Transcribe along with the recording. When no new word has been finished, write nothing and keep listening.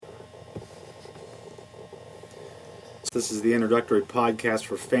This is the introductory podcast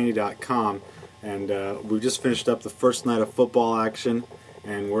for Fanny.com, and we've just finished up the first night of football action,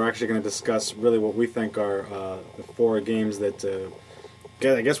 and we're actually going to discuss really what we think are the four games that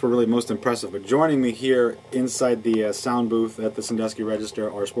I guess were really most impressive. But joining me here inside the sound booth at the Sandusky Register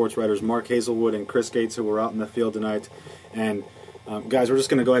are sports writers Mark Hazelwood and Chris Gates, who were out in the field tonight. And guys, we're just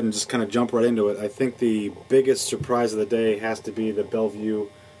going to go ahead and just kind of jump right into it. I think the biggest surprise of the day has to be the Bellevue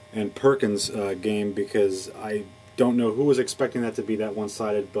and Perkins game, because I don't know who was expecting that to be that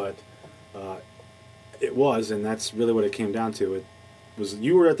one-sided, but it was, and that's really what it came down to. It was,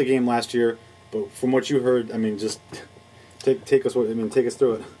 you were at the game last year, but from what you heard, I mean, just take us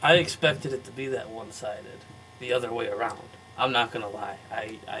through it. I expected it to be that one-sided, the other way around. I'm not gonna lie.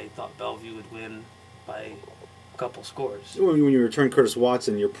 I thought Bellevue would win by a couple scores. When you return Curtis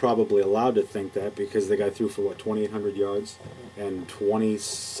Watson, you're probably allowed to think that, because the guy threw for 2,800 yards and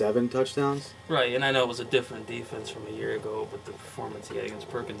 27 touchdowns. Right, and I know it was a different defense from a year ago, but the performance he had against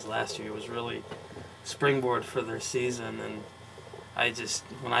Perkins last year was really springboard for their season. And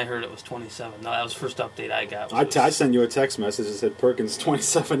when I heard it was 27, that was the first update I got. I sent you a text message that said Perkins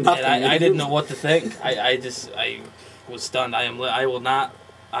 27-0. I didn't know what to think. I was stunned. I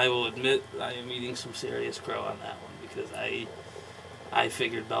will admit I am eating some serious crow on that one, because I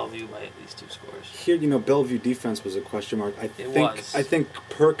figured Bellevue by at least 2 scores. Here, Bellevue defense was a question mark. I think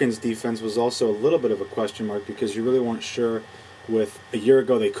Perkins defense was also a little bit of a question mark, because you really weren't sure. With a year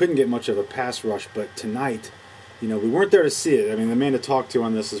ago, they couldn't get much of a pass rush, but tonight, we weren't there to see it. I mean, the man to talk to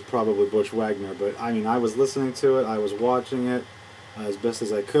on this is probably Butch Wagner, but I mean, I was listening to it, I was watching it as best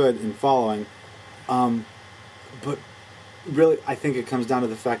as I could and following. But really, I think it comes down to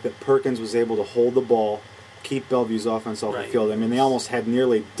the fact that Perkins was able to hold the ball, keep Bellevue's offense off the field. I mean, they almost had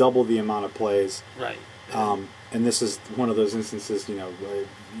nearly double the amount of plays. Right. And this is one of those instances,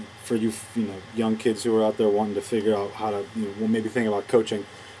 for you, young kids who are out there wanting to figure out how to, maybe think about coaching.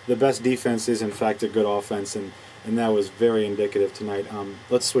 The best defense is, in fact, a good offense, and that was very indicative tonight.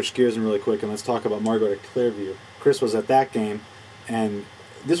 Let's switch gears really quick, and let's talk about Margaret at Clearview. Chris was at that game, and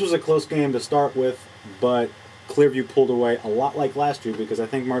this was a close game to start with, but Clearview pulled away a lot like last year, because I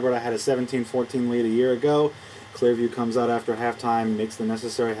think Margaret had a 17-14 lead a year ago. Clearview comes out after halftime, makes the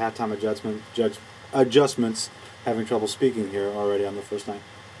necessary halftime adjustments, having trouble speaking here already on the first night.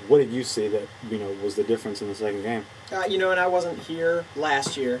 What did you see that was the difference in the second game? And I wasn't here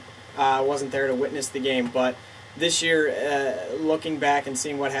last year. I wasn't there to witness the game, but this year, looking back and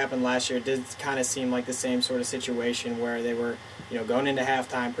seeing what happened last year, it did kind of seem like the same sort of situation where they were, going into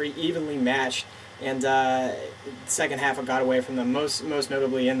halftime pretty evenly matched, and second half it got away from them, most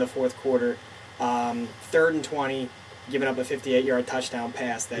notably in the fourth quarter. 3rd and 20, giving up a 58-yard touchdown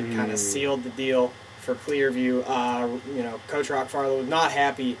pass that kind of sealed the deal for Clearview. Coach Rock Farlow was not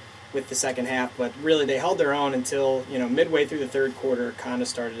happy with the second half, but really they held their own until midway through the third quarter, it kind of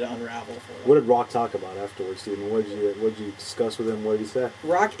started to unravel for them. What did Rock talk about afterwards, Stephen? What did you discuss with him? What did he say?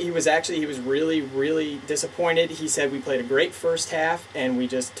 Rock, he was really, really disappointed. He said we played a great first half and we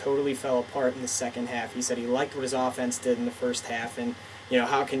just totally fell apart in the second half. He said he liked what his offense did in the first half, and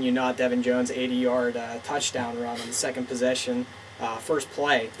how can you not? Devin Jones 80-yard touchdown run on the second possession. First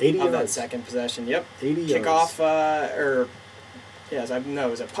play of that second possession. Yep. 80 Kickoff, it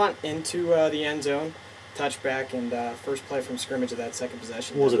was a punt into the end zone, touchback, and first play from scrimmage of that second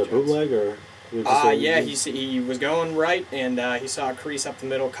possession. Was it a bootleg or? He was going right, and he saw a crease up the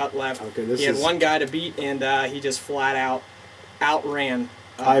middle, cut left. Okay, he had one guy to beat, and he just flat out outran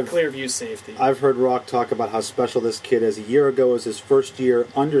Clearview's safety. I've heard Rock talk about how special this kid is. A year ago was his first year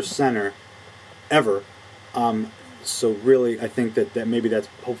under center ever. So really, I think that maybe that's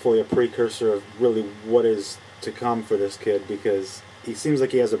hopefully a precursor of really what is to come for this kid, because he seems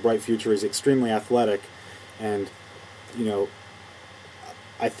like he has a bright future. He's extremely athletic, and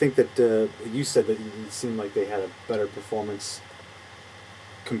I think that you said that it seemed like they had a better performance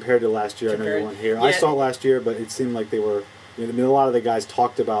compared to last year. I know you weren't here. Yeah. I saw it last year, but it seemed like they were. A lot of the guys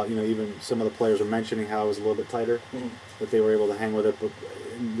talked about, even some of the players were mentioning how it was a little bit tighter, that they were able to hang with it. But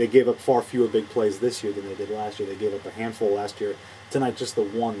they gave up far fewer big plays this year than they did last year. They gave up a handful last year. Tonight, just the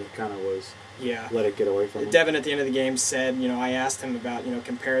one that kind of was, let it get away from them. Devin, at the end of the game, said, I asked him about,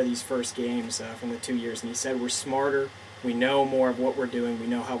 compare these first games from the 2 years, and he said, we're smarter, we know more of what we're doing, we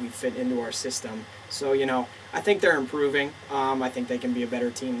know how we fit into our system. So, I think they're improving. I think they can be a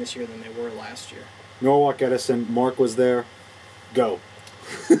better team this year than they were last year. Norwalk Edison, Mark was there. Go.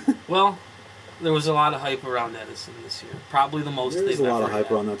 Well, there was a lot of hype around Edison this year. Probably the most they've ever had. There's a lot of hype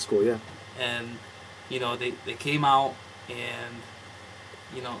around that school, yeah. And, they came out and,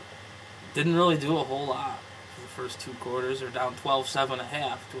 didn't really do a whole lot for the first 2 quarters. They're down 12-7 at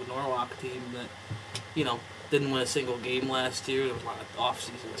half to a Norwalk team that didn't win a single game last year. There was a lot of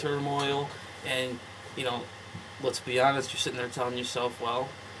off-season turmoil, and let's be honest, you're sitting there telling yourself, well,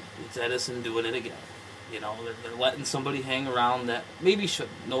 it's Edison doing it again. They're letting somebody hang around that maybe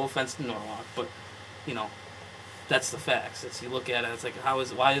shouldn't. No offense to Norwalk, but that's the facts. You look at it, it's like,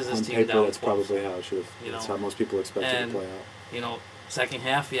 why is this on team paper, down? that's 12? probably how it should have. That's how most people expect it to play out. Second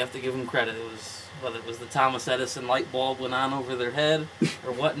half, you have to give them credit. It was whether it was the Thomas Edison light bulb went on over their head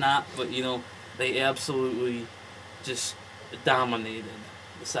or whatnot, but they absolutely just dominated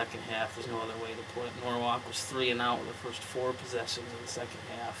the second half. There's no other way to put it. Norwalk was 3 and out with the first 4 possessions in the second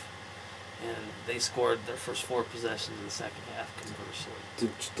half, and they scored their first 4 possessions in the second half.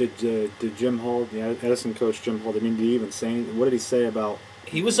 Conversely, did Jim Hall, the Edison coach Jim Hall? Did he even say anything? What did he say about?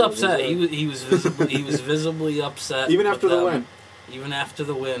 He was upset. He was visibly upset. Even after the win. Even after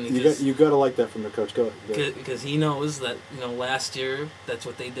the win, you got to like that from the coach. Because he knows that last year that's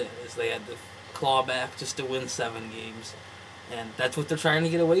what they did is they had to claw back just to win 7 games, and that's what they're trying to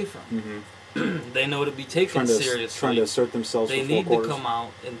get away from. Mm-hmm. They know to be taken seriously. Trying to assert themselves. They need to come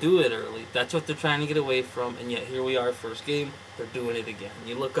out and do it early. That's what they're trying to get away from, and yet here we are, first game, they're doing it again.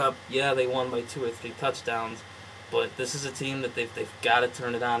 You look up, they won by 2 or 3 touchdowns, but this is a team that they've got to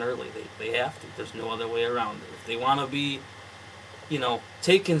turn it on early. They have to. There's no other way around it. If they want to be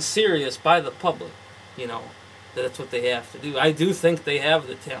taken serious by the public, that's what they have to do. I do think they have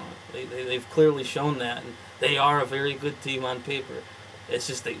the talent. They've clearly shown that, and they are a very good team on paper. It's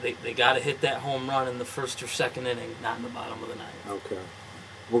just they got to hit that home run in the first or second inning, not in the bottom of the ninth. Okay.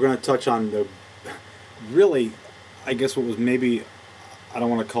 We're going to touch on the really, I guess what was maybe, I don't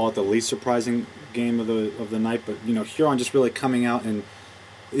want to call it the least surprising game of the night, but Huron just really coming out and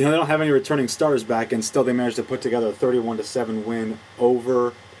they don't have any returning starters back, and still they managed to put together a 31-7 win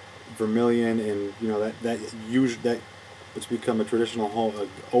over Vermilion, and that it's become a traditional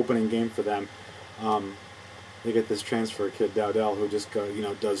opening game for them. They get this transfer kid Dowdell, who just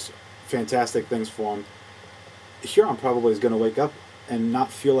does fantastic things for them. Huron probably is going to wake up and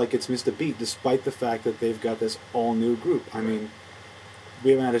not feel like it's missed a beat, despite the fact that they've got this all new group. I mean,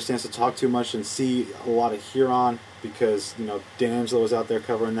 we haven't had a chance to talk too much and see a lot of Huron because Dan Angelo was out there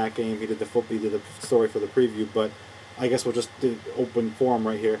covering that game. He did the story for the preview, but I guess we'll just do open forum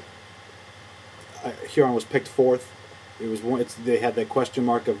right here. Huron was picked 4th. They had that question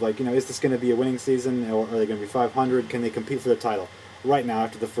mark of is this going to be a winning season, or are they going to be 500? Can they compete for the title? Right now,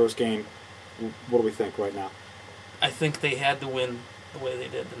 after the first game, what do we think right now? I think they had to win the way they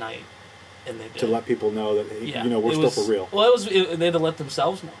did tonight, and they did. To let people know that we're still for real. Well, they had to let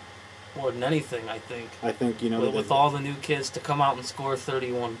themselves know more than anything. I think with all the new kids to come out and score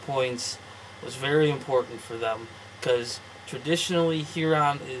 31 points was very important for them because traditionally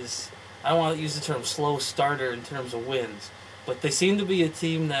Huron is. I don't want to use the term slow starter in terms of wins, but they seem to be a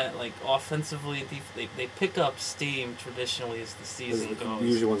team that, offensively, they pick up steam traditionally as the season goes.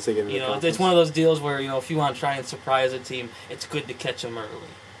 Usually once they get into the conference. It's one of those deals where, if you want to try and surprise a team, it's good to catch them early.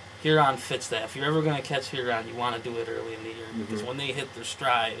 Huron fits that. If you're ever going to catch Huron, you want to do it early in the year because when they hit their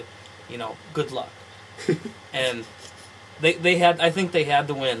stride, good luck. And I think they had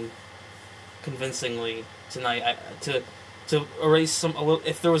to win convincingly tonight to erase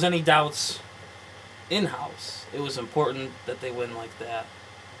if there was any doubts in-house, it was important that they win like that.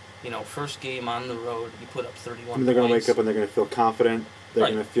 First game on the road, you put up 31 they're going to points. wake up and they're going to feel confident. They're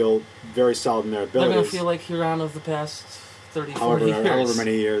going to feel very solid in their abilities. They're going to feel like Huron of the past 30, 40 years. However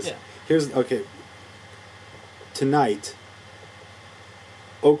many years. Yeah. Tonight,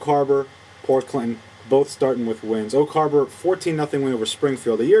 Oak Harbor, Port Clinton, both starting with wins. Oak Harbor, 14-0 win over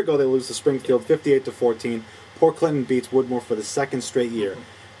Springfield. A year ago, they lose to Springfield 58-14. Port Clinton beats Woodmore for the 2nd straight year.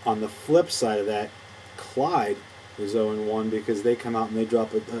 Mm-hmm. On the flip side of that, Clyde is 0-1 because they come out and they drop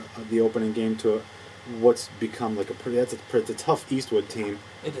the opening game to what's become it's a tough Eastwood team.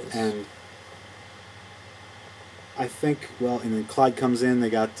 It is. And I think and then Clyde comes in. They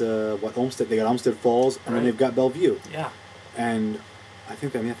got Olmsted. They got Olmsted Falls, and then they've got Bellevue. Yeah. And I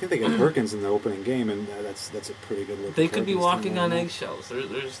think they got Perkins in the opening game, and that's a pretty good look. They could be walking on eggshells.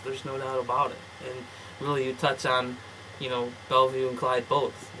 There's no doubt about it. And really, you touch on, Bellevue and Clyde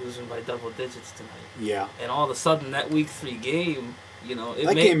both losing by double digits tonight. Yeah. And all of a sudden, that Week 3 game,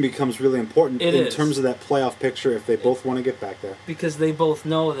 game becomes really important in terms of that playoff picture if they both want to get back there. Because they both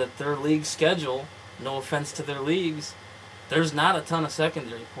know that their league schedule, no offense to their leagues, there's not a ton of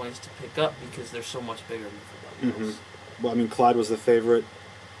secondary points to pick up because they're so much bigger than everybody else. Well, Clyde was the favorite.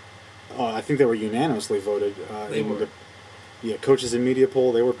 I think they were unanimously voted. They were. Coaches and media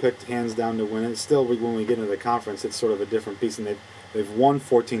poll, they were picked hands down to win it. Still, when we get into the conference, it's sort of a different piece. And they've won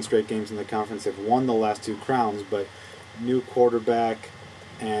 14 straight games in the conference. They've won the last 2 crowns, but new quarterback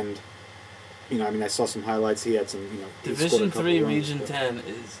and I mean, I saw some highlights. He had some, he scored a Division couple 3, runs, Region but- 10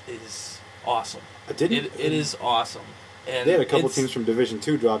 is awesome. Didn't It is awesome. And They had a couple it's- teams from Division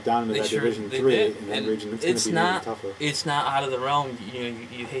 2 drop down into They that sure- Division they 3 did. in that And region. It's it's going to be not- even tougher. It's not out of the realm.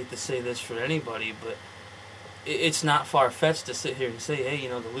 You hate to say this for anybody, but it's not far-fetched to sit here and say, hey,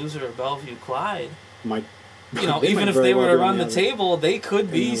 the loser of Bellevue Clyde, Might, even if very they well were be on around the other- table, they could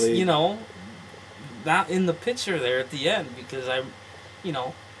in be, the league. not in the picture there at the end because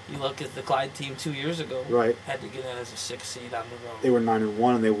you look at the Clyde team 2 years ago, Right. had to get in as a 6th seed on the road. They were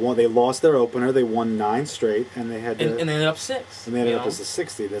 9-1, and they won. They lost their opener. They won 9 straight, and they had to, and they ended up 6th. and they ended up as a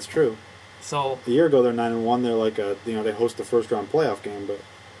 60. That's true. So A year ago, they're 9-1. They're like they host the first round playoff game, but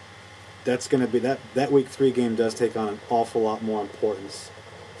that's going to be that week 3 game does take on an awful lot more importance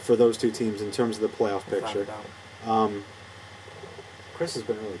for those two teams in terms of the playoff without a picture. doubt. Chris has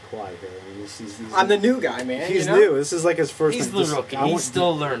been really quiet here. I mean, he's I'm the new guy, man. He's new. This is like his first. He's night. the rookie. He's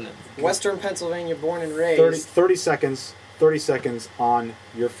still learning. Western Pennsylvania, born and raised. 30 seconds. 30 seconds on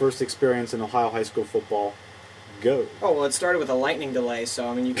your first experience in Ohio high school football. Go. Oh, well, it started with a lightning delay, so,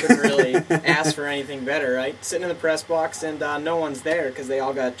 I mean, you couldn't really ask for anything better, right? Sitting in the press box, and no one's there because they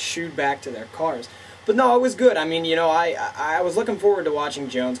all got shooed back to their cars. But no, it was good. I mean, I was looking forward to watching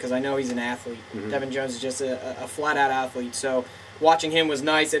Jones because I know he's an athlete. Mhm. Devin Jones is just a flat-out athlete, so watching him was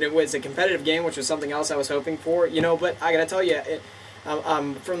nice, and it was a competitive game, which was something else I was hoping for, but I got to tell you,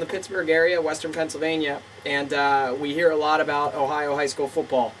 I'm from the Pittsburgh area, Western Pennsylvania, and we hear a lot about Ohio high school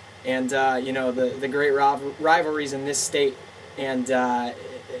football and, the great rivalries in this state. And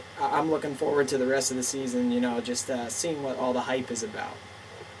I'm looking forward to the rest of the season, just seeing what all the hype is about.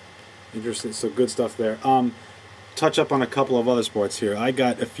 Interesting. So good stuff there. Touch up on a couple of other sports here. I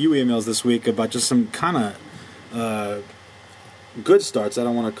got a few emails this week about just some kind of good starts. I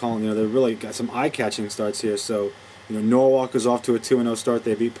don't want to call them, they're really got some eye-catching starts here. So, Norwalk is off to a 2-0 start.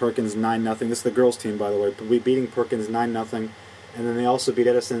 They beat Perkins 9-0. This is the girls' team, by the way. We beating Perkins 9-0. And then they also beat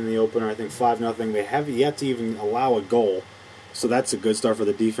Edison in the opener, I think 5-0. They have yet to even allow a goal. So that's a good start for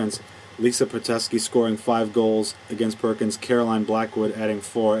the defense. Lisa Proteski scoring 5 goals against Perkins. Caroline Blackwood adding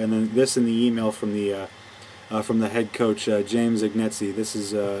 4. And then this in the email from the head coach, James Ignetzi. This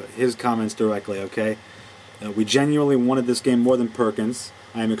is his comments directly, okay? We genuinely wanted this game more than Perkins.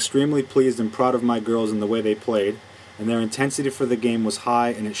 I am extremely pleased and proud of my girls and the way they played. And their intensity for the game was high,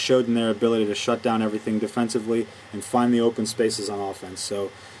 and it showed in their ability to shut down everything defensively and find the open spaces on offense.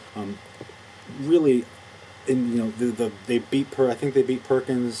 So, really, they beat I think they beat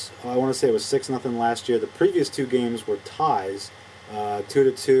Perkins. I want to say it was 6-0 last year. The previous 2 games were ties,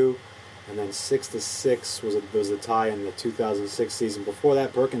 2-2, and then 6-6 was the tie in the 2006 season. Before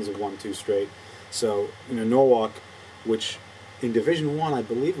that, Perkins had won 2 straight. So, Norwalk, which in Division 1, I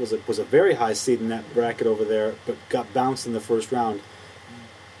believe, was a very high seed in that bracket over there, but got bounced in the first round.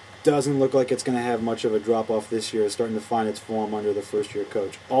 Doesn't look like it's going to have much of a drop-off this year. It's starting to find its form under the first-year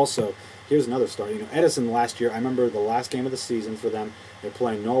coach. Also, here's another start. Edison last year, I remember the last game of the season for them, they're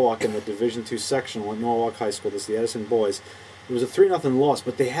playing Norwalk in the Division 2 sectional at Norwalk High School. This is the Edison boys. It was a 3-0 loss,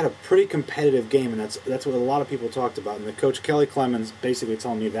 but they had a pretty competitive game, and that's what a lot of people talked about. And the coach, Kelly Clemens, basically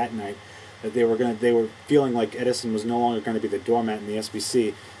telling me that night that they were feeling like Edison was no longer going to be the doormat in the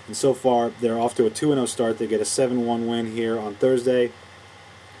SBC. And so far, they're off to a 2-0 start. They get a 7-1 win here on Thursday.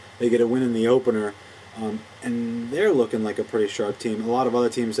 They get a win in the opener, and they're looking like a pretty sharp team. A lot of other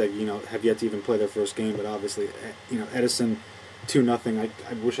teams that have yet to even play their first game, but obviously, Edison 2-0.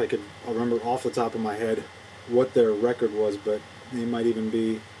 I wish I could remember off the top of my head what their record was, but they might even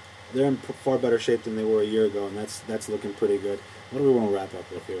be. They're in far better shape than they were a year ago, and that's looking pretty good. What do we want to wrap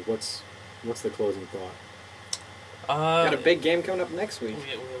up with here? What's the closing thought? Got a big game coming up next week.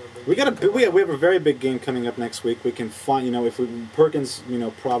 We have a very big game coming up next week. We can find if Perkins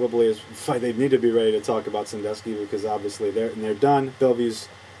probably is. They need to be ready to talk about Sandusky because obviously they're done. Bellevue's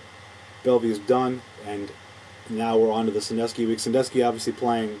done, and now we're on to the Sandusky week. Sandusky obviously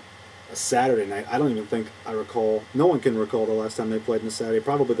playing a Saturday night. I don't even think I recall. No one can recall the last time they played on a Saturday.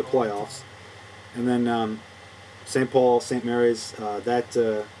 Probably the playoffs, and then St. Paul, St. Mary's. That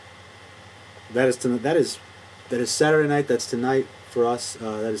is Saturday night. That's tonight for us.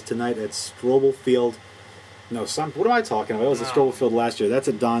 That is tonight at Strobel Field. No, what am I talking about? It was at Strobel Field last year. That's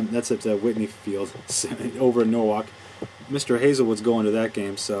at Whitney Field over in Norwalk. Mr. Hazelwood's going to that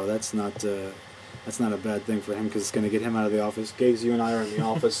game, so that's not a bad thing for him because it's going to get him out of the office. Gaze, you and I are in the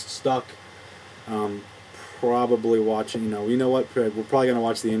office, stuck. Probably watching. You know what? We're probably going to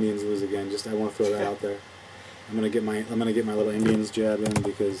watch the Indians lose again. I want to throw that out there. I'm going to get my little Indians jab in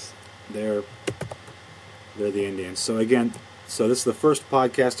because they're the Indians. So again, this is the first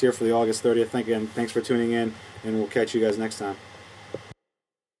podcast here for the August 30th. Thanks for tuning in, and we'll catch you guys next time.